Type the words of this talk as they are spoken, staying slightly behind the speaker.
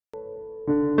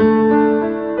Oh,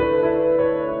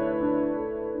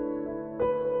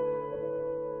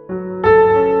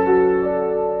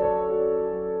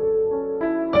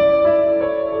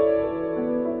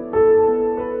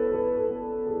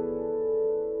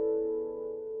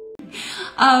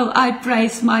 I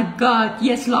praise my God.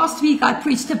 Yes, last week I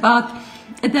preached about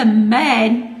the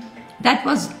man that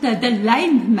was the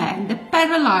lame man, the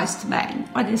paralyzed man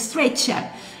on a stretcher.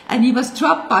 And he was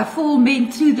dropped by 4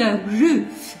 men through the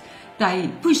roof.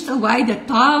 They pushed away the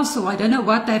tiles, or I don't know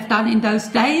what they've done in those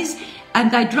days.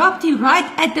 And they dropped him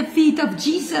right at the feet of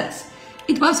Jesus.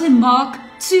 It was in Mark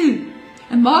 2.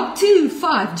 In Mark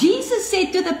 2:5, Jesus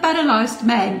said to the paralyzed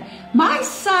man, "My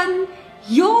son,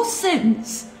 your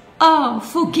sins are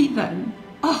forgiven."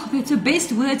 Oh, that's the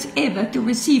best words ever to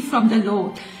receive from the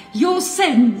Lord. Your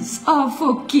sins are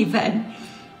forgiven.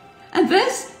 And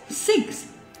verse 6,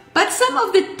 but some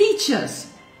of the teachers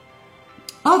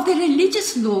of the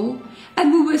religious law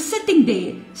and who were sitting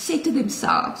there said to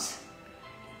themselves,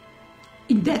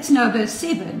 and that's now verse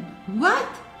 7, what?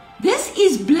 This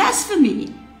is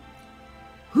blasphemy.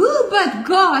 Who but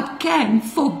God can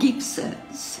forgive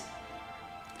sins?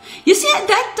 You see, at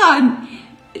that time,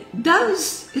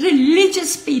 those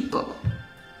religious people,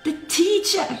 the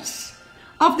teachers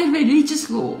of the religious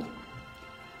law,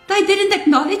 they didn't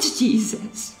acknowledge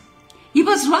Jesus. He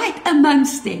was right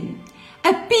amongst them.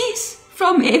 A peace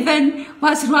from heaven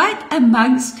was right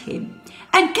amongst them.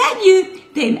 And can you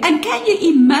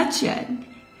imagine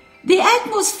the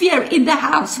atmosphere in the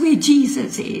house where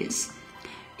Jesus is?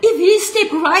 If he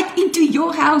stepped right into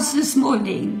your house this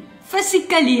morning,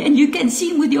 physically, and you can see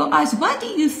him with your eyes, what do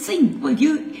you think will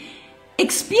you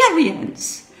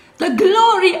experience? The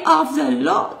glory of the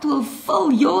Lord will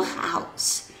fill your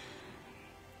house.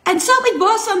 And so it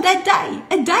was on that day,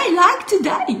 a day like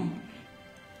today.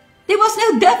 There was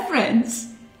no difference.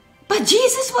 But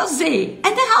Jesus was there,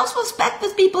 and the house was packed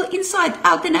with people inside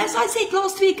out. And as I said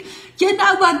last week, you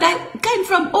know what? They came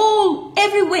from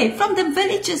everywhere, from the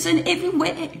villages and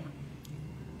everywhere.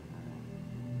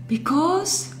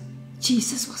 Because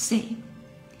Jesus was there.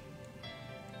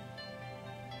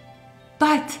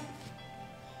 But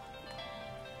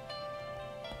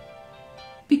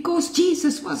because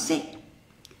Jesus was there,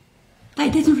 they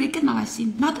didn't recognize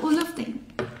him, not all of them.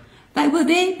 They were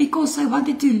there because they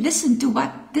wanted to listen to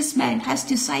what this man has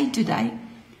to say today.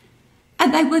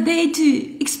 And they were there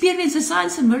to experience the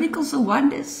signs and miracles and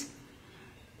wonders.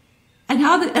 And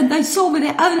they saw with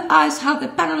their own eyes how the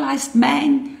paralyzed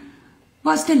man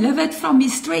was delivered from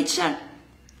his stretcher.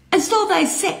 And so they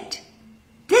said,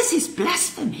 this is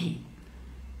blasphemy.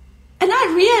 And I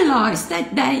realized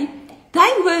that they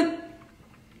were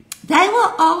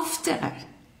after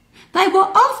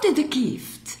the gift.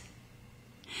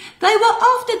 They were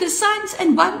after the signs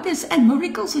and wonders and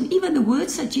miracles and even the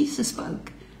words that Jesus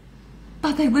spoke.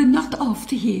 But they were not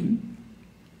after him.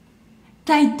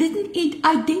 They didn't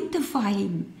identify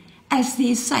him as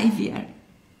their Savior,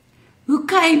 who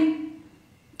came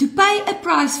to pay a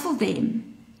price for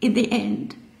them in the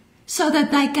end, so that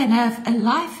they can have a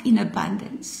life in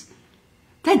abundance.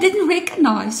 They didn't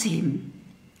recognize him.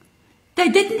 They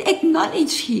didn't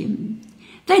acknowledge him.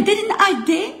 They didn't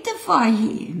identify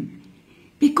him.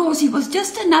 Because he was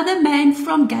just another man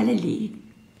from Galilee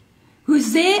who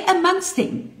was there amongst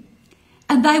them.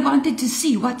 And they wanted to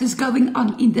see what is going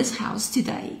on in this house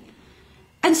today.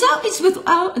 And so it's with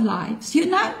our lives, you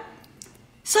know.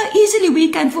 So easily we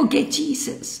can forget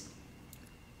Jesus.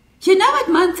 You know, at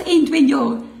month end when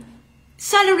your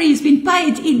salary has been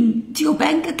paid into your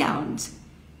bank account,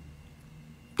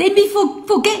 then we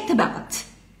forget about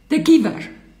the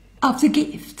giver of the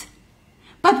gift.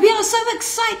 But we are so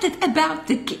excited about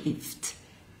the gift.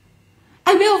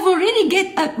 And we have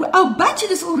already our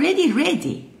budget is already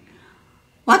ready.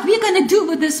 What we're going to do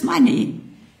with this money.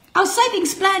 Our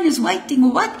savings plan is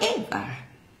waiting, whatever.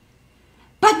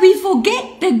 But we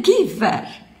forget the giver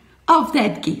of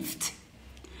that gift.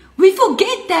 We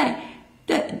forget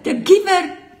the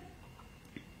giver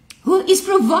who is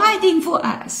providing for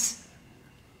us.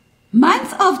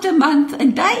 Month after month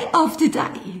and day after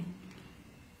day.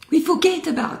 We forget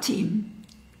about him.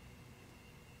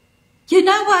 You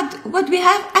know what we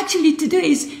have actually to do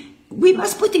is we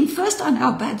must put him first on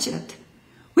our budget.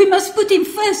 We must put him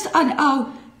first on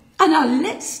our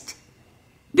list.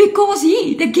 Because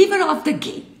he, the giver of the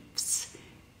gifts,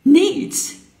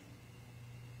 needs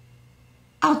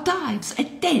our tithes, a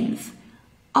tenth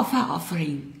of our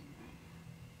offering,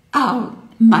 our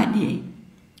money.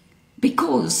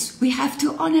 Because we have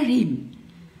to honor him.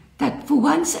 That for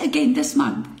once again this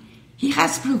month, he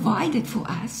has provided for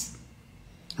us.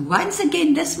 Once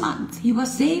again this month, he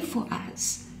was there for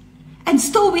us. and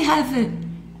still we have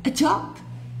a job,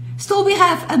 still we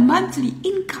have a monthly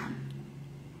income.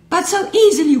 But so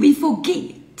easily we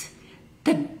forget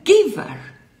the giver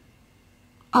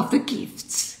of the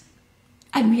gifts,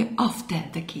 and we're after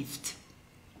the gift.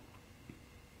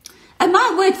 And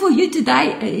my word for you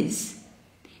today is,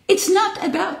 it's not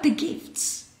about the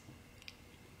gifts.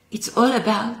 It's all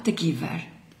about the giver.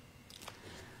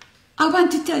 I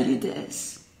want to tell you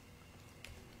this.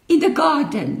 In the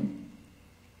garden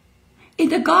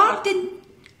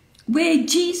where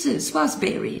Jesus was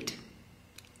buried,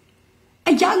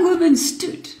 a young woman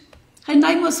stood. Her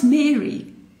name was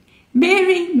Mary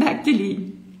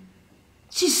Magdalene.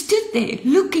 She stood there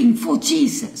looking for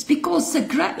Jesus because the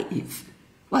grave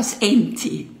was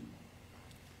empty.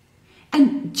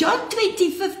 And John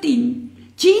 20:15,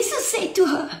 Jesus said to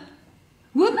her,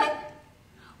 "Woman,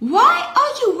 why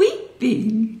are you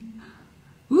weeping?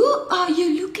 Who are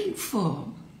you looking for?"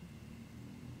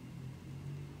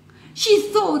 She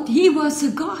thought he was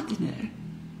a gardener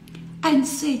and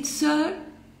said, "Sir,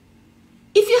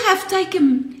 if you have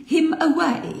taken him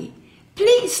away,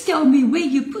 please tell me where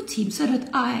you put him so that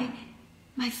I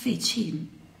may fetch him."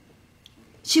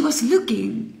 She was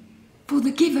looking for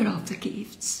the giver of the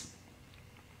gifts.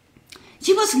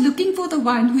 She was looking for the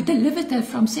one who delivered her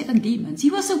from 7 demons.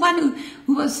 He was the one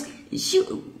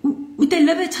who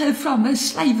delivered her from her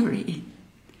slavery.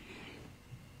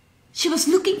 She was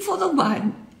looking for the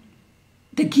one,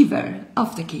 the giver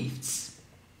of the gifts.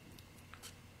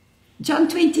 John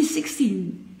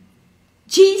 20:16,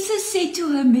 Jesus said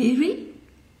to her, "Mary."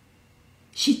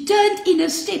 She turned in a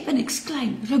step and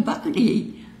exclaimed,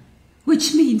 "Rabboni,"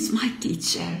 which means my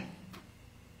teacher.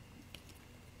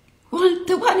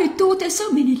 The one who taught her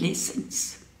so many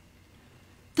lessons.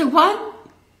 The one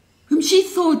whom she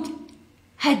thought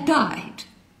had died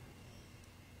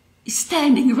is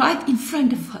standing right in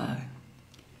front of her.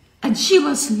 And she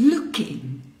was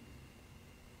looking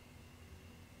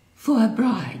for a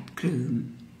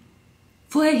bridegroom,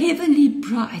 for a heavenly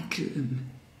bridegroom.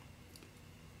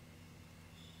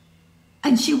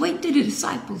 And she went to the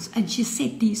disciples and she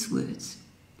said these words,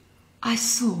 "I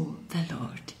saw the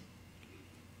Lord.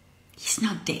 He's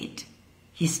not dead,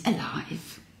 he's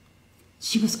alive."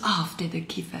 She was after the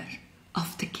giver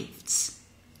of the gifts.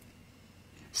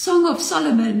 Song of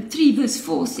Solomon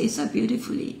 3:4 says so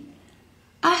beautifully,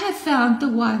 "I have found the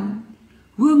one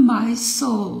whom my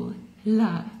soul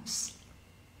loves."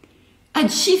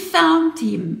 And she found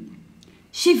him.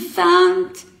 She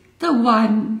found the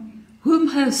one whom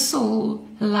her soul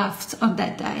loved on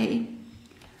that day.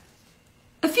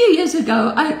 A few years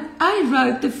ago, I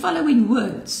wrote the following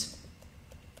words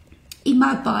in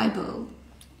my Bible: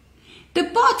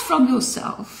 "Depart from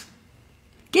yourself.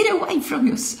 Get away from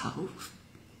yourself.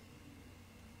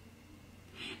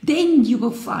 Then you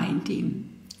will find him."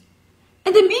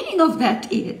 And the meaning of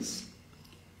that is,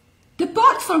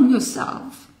 depart from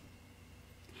yourself.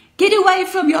 Get away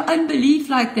from your unbelief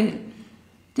like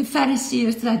the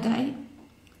Pharisees that day.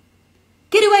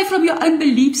 Get away from your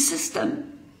unbelief system.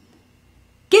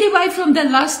 Get away from the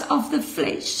lust of the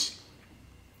flesh.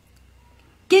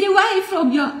 Get away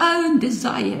from your own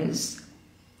desires.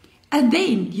 And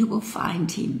then you will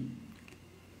find him.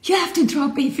 You have to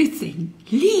drop everything.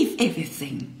 Leave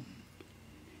everything.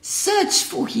 Search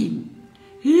for him.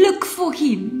 Look for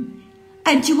him.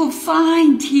 And you will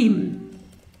find him.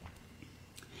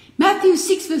 Matthew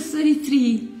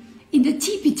 6:33 in the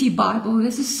TPT Bible,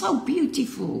 this is so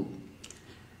beautiful.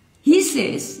 He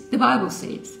says, the Bible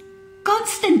says,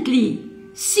 "Constantly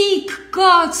seek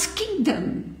God's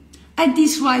kingdom and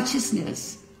his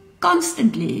righteousness."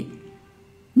 Constantly.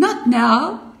 Not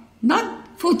now, not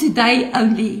for today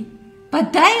only,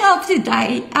 but day after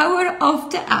day, hour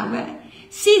after hour.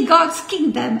 See God's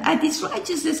kingdom and his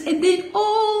righteousness, and then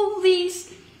all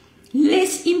these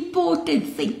less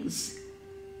important things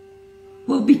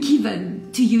will be given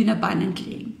to you in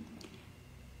abundantly.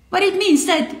 What it means,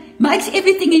 that makes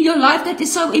everything in your life that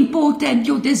is so important,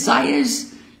 your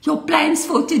desires, your plans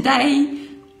for today,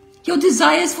 your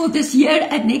desires for this year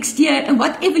and next year, and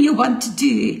whatever you want to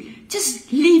do,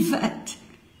 just leave it.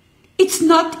 It's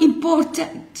not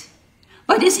important.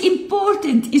 What is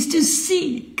important is to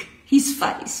seek his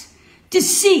face, to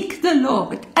seek the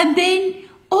Lord, and then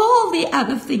all the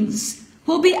other things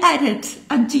will be added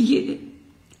unto you.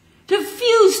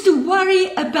 Refuse to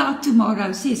worry about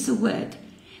tomorrow, says the word,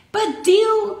 but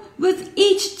deal with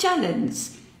each challenge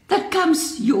that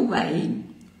comes your way.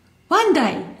 One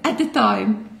day at a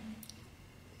time.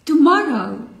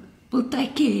 Tomorrow will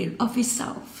take care of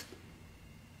itself.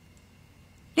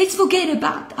 Let's forget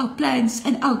about our plans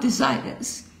and our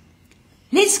desires.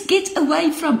 Let's get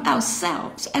away from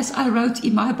ourselves, as I wrote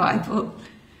in my Bible.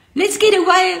 Let's get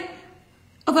away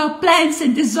of our plans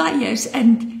and desires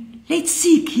and let's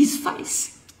seek His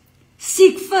face.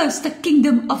 Seek first the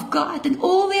kingdom of God and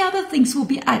all the other things will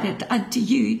be added unto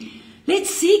you. Let's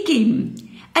seek Him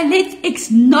and let's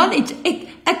acknowledge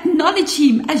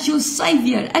Him as your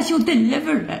Savior, as your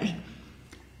deliverer.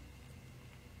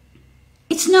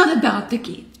 It's not about the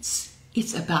gifts.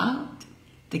 It's about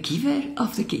the giver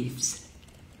of the gifts.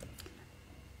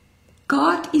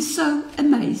 God is so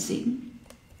amazing.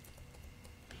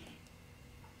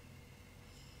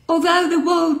 Although the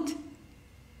world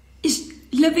is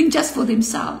living just for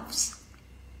themselves,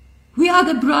 we are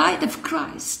the bride of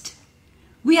Christ.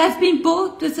 We have been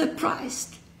bought with a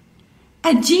price.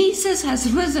 And Jesus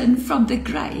has risen from the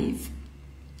grave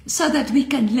so that we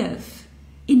can live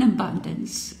in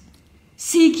abundance.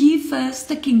 Seek ye first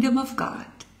the kingdom of God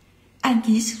and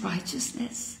His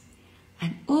righteousness,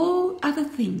 and all other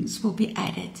things will be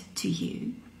added to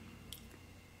you.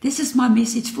 This is my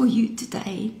message for you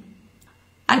today.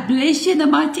 I bless you in the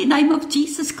mighty name of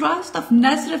Jesus Christ of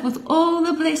Nazareth with all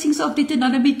the blessings of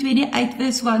Deuteronomy 28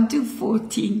 verse 1 to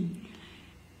 14.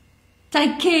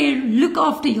 Take care, look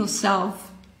after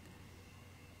yourself.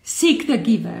 Seek the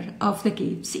giver of the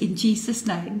gifts in Jesus'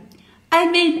 name.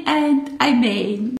 Amen and amen.